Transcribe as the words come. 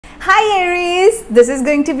Hi Aries, this is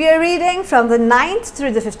going to be a reading from the 9th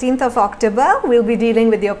through the 15th of October. We'll be dealing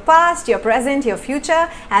with your past, your present, your future,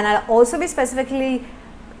 and I'll also be specifically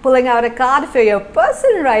pulling out a card for your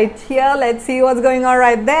person right here. Let's see what's going on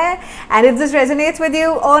right there. And if this resonates with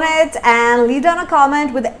you, own it and leave down a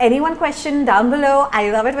comment with any one question down below.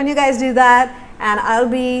 I love it when you guys do that, and I'll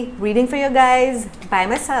be reading for you guys by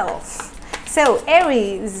myself. So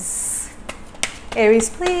Aries,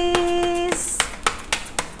 please.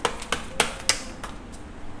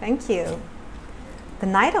 Thank you. The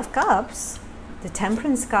Knight of Cups, the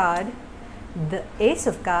Temperance card, the Ace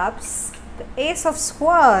of Cups, the Ace of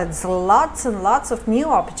Swords. Lots and lots of new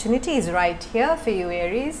opportunities right here for you,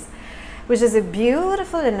 Aries, which is a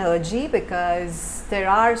beautiful energy because there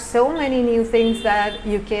are so many new things that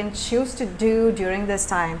you can choose to do during this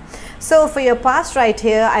time. So for your past right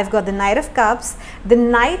here, I've got the Knight of Cups. The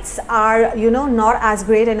Knights are, not as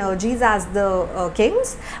great energies as the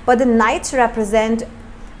Kings, but the Knights represent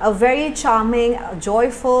a very charming,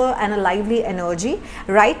 joyful and a lively energy.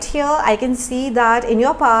 Right here, I can see that in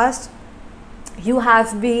your past, you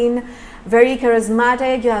have been very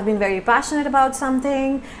charismatic, you have been very passionate about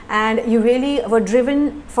something, and you really were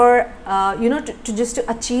driven for, to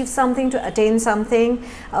achieve something, to attain something.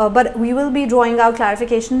 But we will be drawing out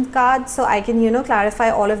clarification cards so I can,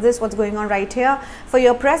 clarify all of this, what's going on right here. For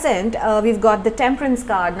your present, we've got the Temperance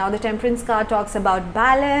card. Now, the Temperance card talks about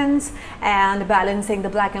balance and balancing the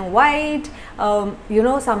black and white,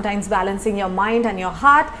 sometimes balancing your mind and your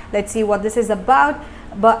heart. Let's see what this is about.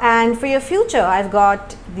 And for your future, I've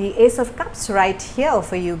got the Ace of Cups right here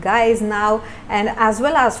for you guys now, and as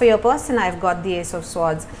well as for your person, I've got the Ace of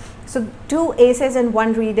Swords. So two aces in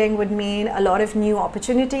one reading would mean a lot of new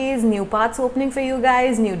opportunities, new paths opening for you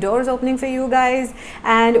guys, new doors opening for you guys.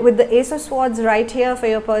 And with the Ace of Swords right here for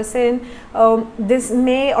your person, this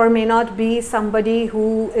may or may not be somebody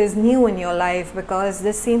who is new in your life, because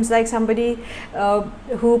this seems like somebody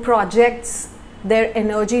who projects their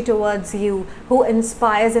energy towards you, who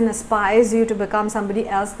inspires and aspires you to become somebody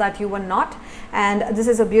else that you were not. And this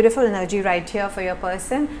is a beautiful energy right here for your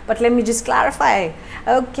person. But let me just clarify.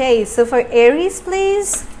 Okay, so for Aries,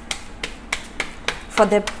 please, for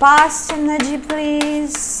the past energy,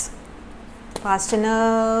 please. Past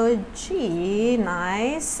energy,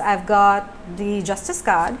 nice. I've got the Justice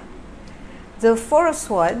card, the Four of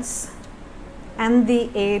Swords, and the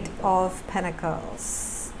Eight of Pentacles.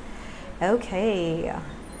 Okay,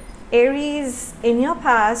 Aries, in your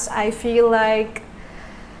past, I feel like,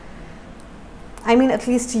 at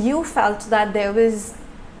least you felt that there was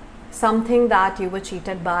something that you were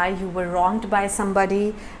cheated by, you were wronged by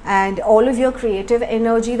somebody, and all of your creative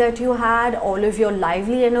energy that you had, all of your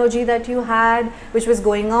lively energy that you had, which was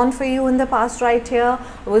going on for you in the past right here,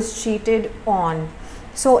 was cheated on.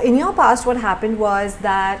 So in your past, what happened was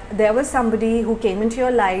that there was somebody who came into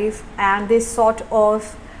your life and they sort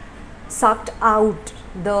of sucked out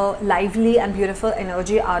the lively and beautiful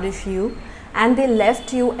energy out of you, and they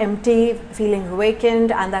left you empty, feeling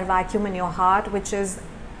vacant, and that vacuum in your heart, which is,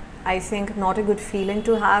 I think, not a good feeling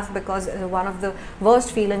to have, because one of the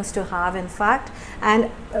worst feelings to have, in fact.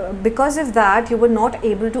 And because of that, you were not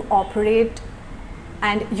able to operate,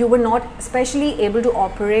 and you were not especially able to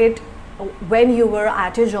operate when you were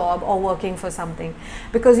at a job or working for something,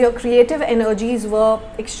 because your creative energies were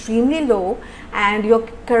extremely low, and your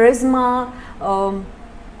charisma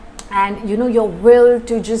and your will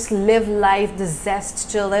to just live life, the zest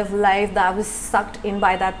to live life, that was sucked in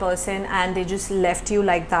by that person, and they just left you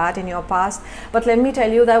like that in your past. But let me tell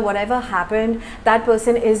you that whatever happened, that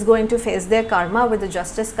person is going to face their karma with the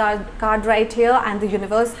Justice card right here, and the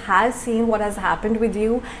universe has seen what has happened with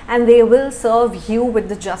you, and they will serve you with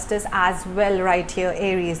the justice as well right here,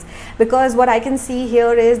 Aries. Because what I can see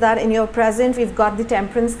here is that in your present, we've got the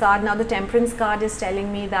Temperance card. Now the Temperance card is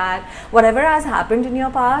telling me that whatever has happened in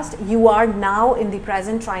your past, you are now in the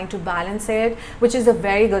present trying to balance it, which is a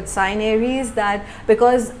very good sign, Aries, that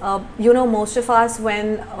because most of us,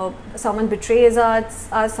 when someone betrays us,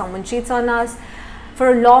 someone cheats on us,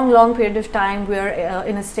 for a long period of time, we are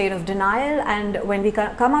in a state of denial, and when we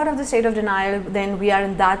come out of the state of denial, then we are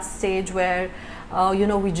in that stage where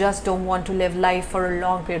we just don't want to live life for a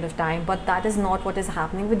long period of time. But that is not what is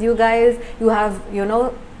happening with you guys. You have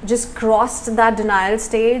just crossed that denial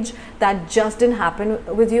stage. That just didn't happen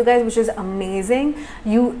with you guys, which is amazing.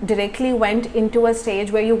 You directly went into a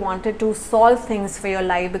stage where you wanted to solve things for your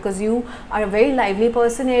life, because you are a very lively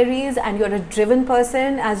person, Aries, and you're a driven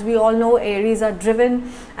person. As we all know, Aries are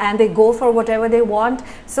driven and they go for whatever they want.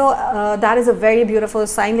 So that is a very beautiful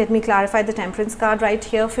sign. Let me clarify the Temperance card right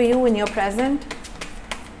here for you in your present.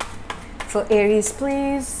 For Aries,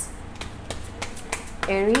 please.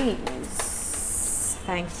 Aries,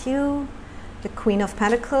 thank you. The Queen of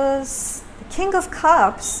Pentacles, the King of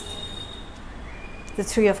Cups, the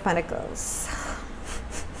Three of Pentacles.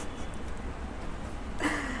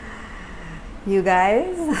 You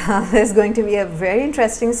guys, there's going to be a very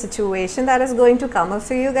interesting situation that is going to come up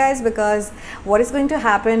for you guys, because what is going to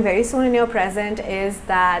happen very soon in your present is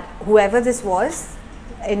that whoever this was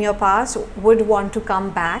in your past would want to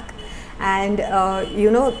come back, and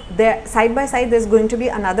you know, there side by side there's going to be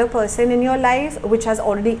another person in your life which has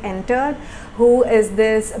already entered, who is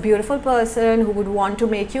this beautiful person who would want to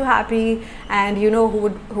make you happy, and you know,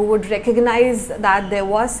 who would recognize that there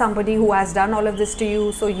was somebody who has done all of this to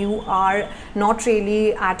you, so you are not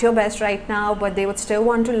really at your best right now, but they would still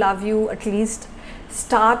want to love you, at least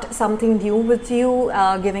start something new with you,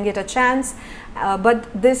 giving it a chance. But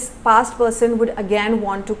this past person would again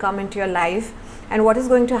want to come into your life, and what is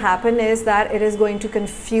going to happen is that it is going to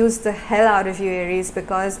confuse the hell out of you, Aries,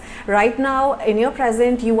 because right now in your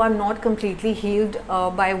present you are not completely healed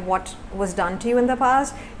by what was done to you in the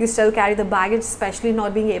past. You still carry the baggage, especially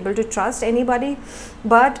not being able to trust anybody.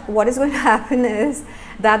 But what is going to happen is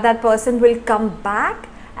that that person will come back,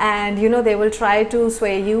 and you know, they will try to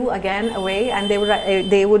sway you again away, and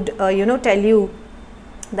they would you know, tell you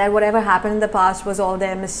that whatever happened in the past was all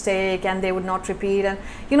their mistake and they would not repeat, and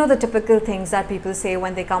you know, the typical things that people say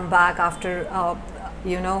when they come back after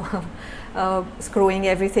you know, screwing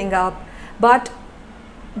everything up. But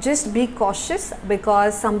just be cautious,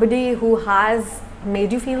 because somebody who has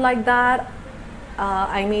made you feel like that,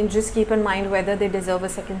 I mean, just keep in mind whether they deserve a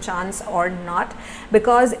second chance or not,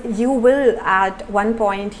 because you will, at one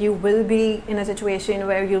point, you will be in a situation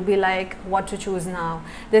where you'll be like, what to choose now,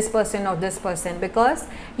 this person or this person, because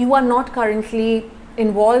you are not currently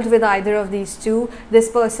involved with either of these two.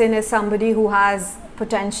 This person is somebody who has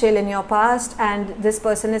potential in your past, and this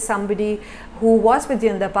person is somebody who was with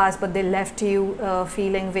you in the past, but they left you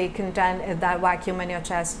feeling vacant and that vacuum in your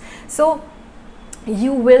chest. So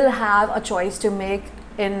you will have a choice to make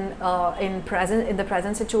in the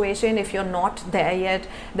present situation. If you're not there yet,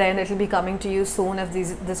 then it'll be coming to you soon if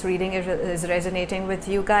this reading is resonating with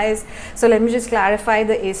you guys. So let me just clarify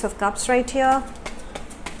the Ace of Cups right here.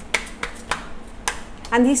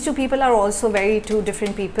 And these two people are also two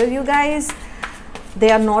different people, you guys.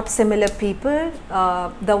 They are not similar people,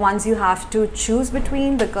 the ones you have to choose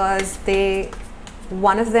between, because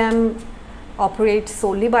one of them operates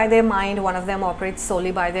solely by their mind, one of them operates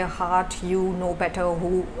solely by their heart. You know better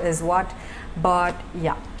who is what. But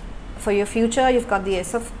yeah, for your future, you've got the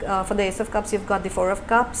for the Ace of Cups, you've got the Four of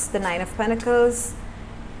Cups, the Nine of Pentacles,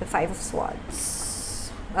 the Five of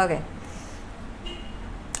Swords. Okay,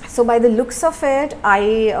 so by the looks of it,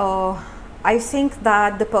 I think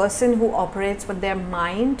that the person who operates with their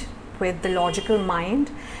mind, with the logical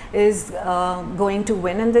mind, is going to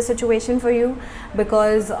win in this situation for you,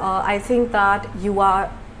 because I think that you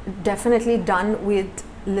are definitely done with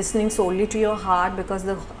listening solely to your heart, because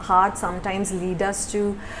the heart sometimes leads us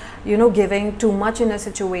to, you know, giving too much in a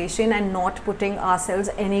situation and not putting ourselves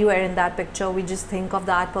anywhere in that picture. We just think of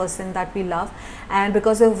that person that we love, and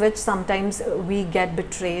because of which sometimes we get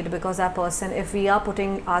betrayed, because that person, if we are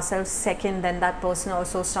putting ourselves second, then that person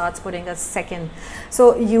also starts putting us second.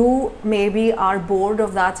 So you maybe are bored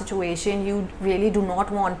of that situation. You really do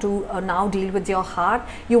not want to now deal with your heart.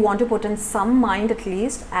 You want to put in some mind at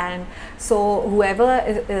least. And so whoever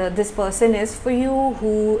this person is for you,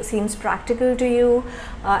 who seems practical to you,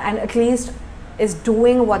 and at least is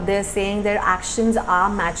doing what they're saying, their actions are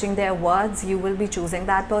matching their words, you will be choosing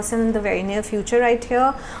that person in the very near future right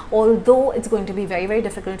here. Although it's going to be very, very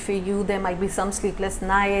difficult for you, there might be some sleepless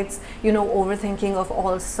nights, you know, overthinking of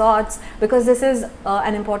all sorts, because this is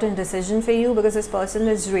an important decision for you, because this person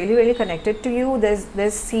is really, really connected to you.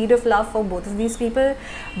 There's seed of love for both of these people,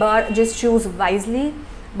 but just choose wisely.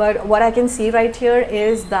 But what I can see right here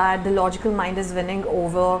is that the logical mind is winning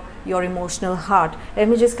over your emotional heart. Let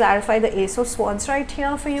me just clarify the Ace of Swords right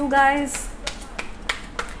here for you guys.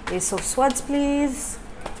 Ace of Swords, please.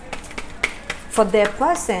 For their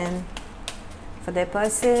person,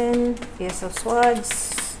 Ace of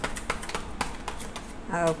Swords.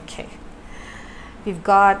 Okay. We've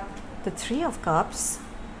got the Three of Cups.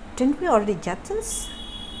 Didn't we already get this?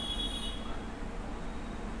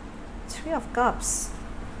 Three of Cups.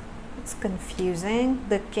 It's confusing.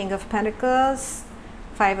 The King of Pentacles,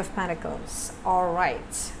 Five of Pentacles. All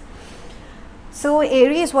right. So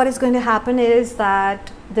Aries, what is going to happen is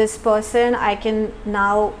that this person, I can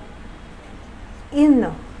now,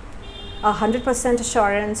 in 100%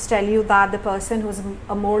 assurance tell you that the person who's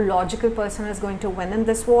a more logical person is going to win in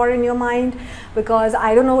this war in your mind, because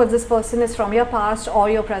I don't know if this person is from your past or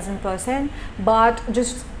your present person, but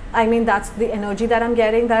just, I mean, that's the energy that I'm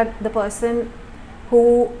getting, that the person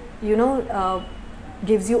who, you know,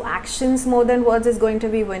 gives you actions more than words is going to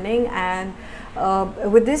be winning. And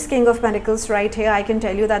with this King of Pentacles right here, I can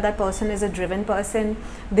tell you that that person is a driven person.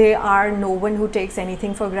 They are no one who takes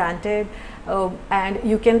anything for granted, and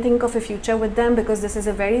you can think of a future with them, because this is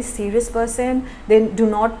a very serious person. They do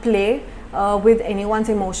not play with anyone's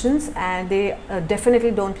emotions, and they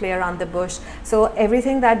definitely don't play around the bush. So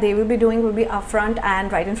everything that they will be doing will be upfront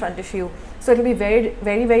and right in front of you. So it will be very,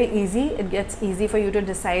 very, very easy. It gets easy for you to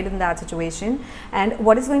decide in that situation. And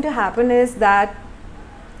what is going to happen is that,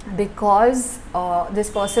 because this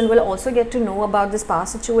person will also get to know about this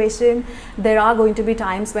past situation, there are going to be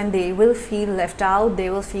times when they will feel left out. They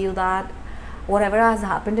will feel that whatever has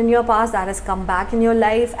happened in your past, that has come back in your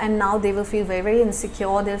life, and now they will feel very, very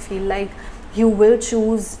insecure. They'll feel like you will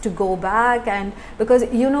choose to go back, and because,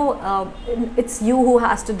 you know, it's you who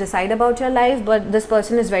has to decide about your life, but this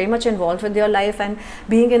person is very much involved with your life. And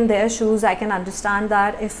being in their shoes, I can understand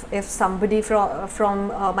that if somebody from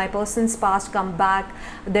my person's past come back,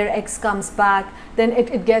 their ex comes back, then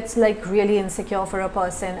it gets like really insecure for a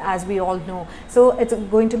person, as we all know. So it's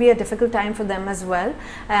going to be a difficult time for them as well.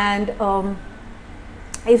 And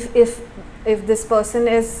if this person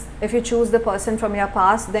is, if you choose the person from your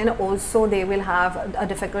past, then also they will have a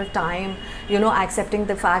difficult time, you know, accepting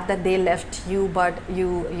the fact that they left you, but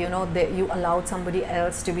you know, you allowed somebody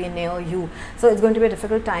else to be near you. So it's going to be a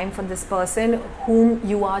difficult time for this person whom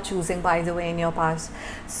you are choosing, by the way, in your past.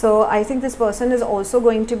 So I think this person is also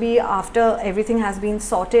going to be, after everything has been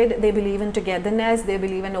sorted, they believe in togetherness, they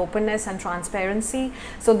believe in openness and transparency.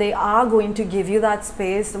 So they are going to give you that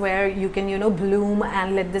space where you can, you know, bloom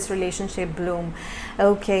and let this relationship bloom.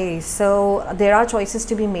 Okay, so there are choices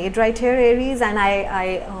to be made right here, Aries, and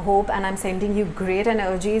I hope, and I'm sending you great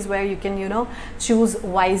energies where you can, you know, choose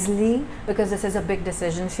wisely, because this is a big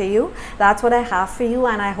decision for you. That's what I have for you,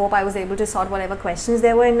 and I hope I was able to sort whatever questions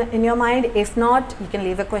there were in your mind. If not, you can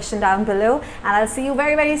leave a question down below, and I'll see you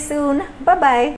very, very soon. Bye bye.